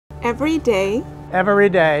Every day, Every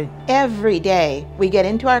day, Every day, we get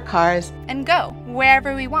into our cars and go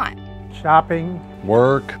wherever we want. shopping,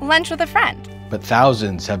 work, Lunch with a friend. but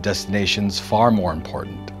thousands have destinations far more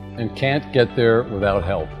important. and can't get there without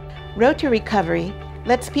help. Road to Recovery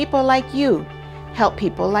lets people like you help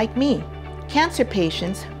people like me, cancer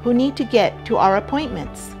patients who need to get to our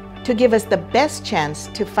appointments, to give us the best chance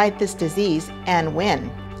to fight this disease and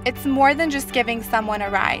win. It's more than just giving someone a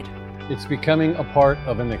ride It's becoming a part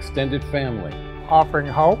of an extended family. offering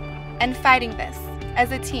hope. and fighting this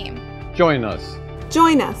as a team. Join us.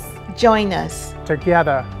 join us. Join us.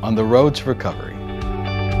 Together. On the road to recovery.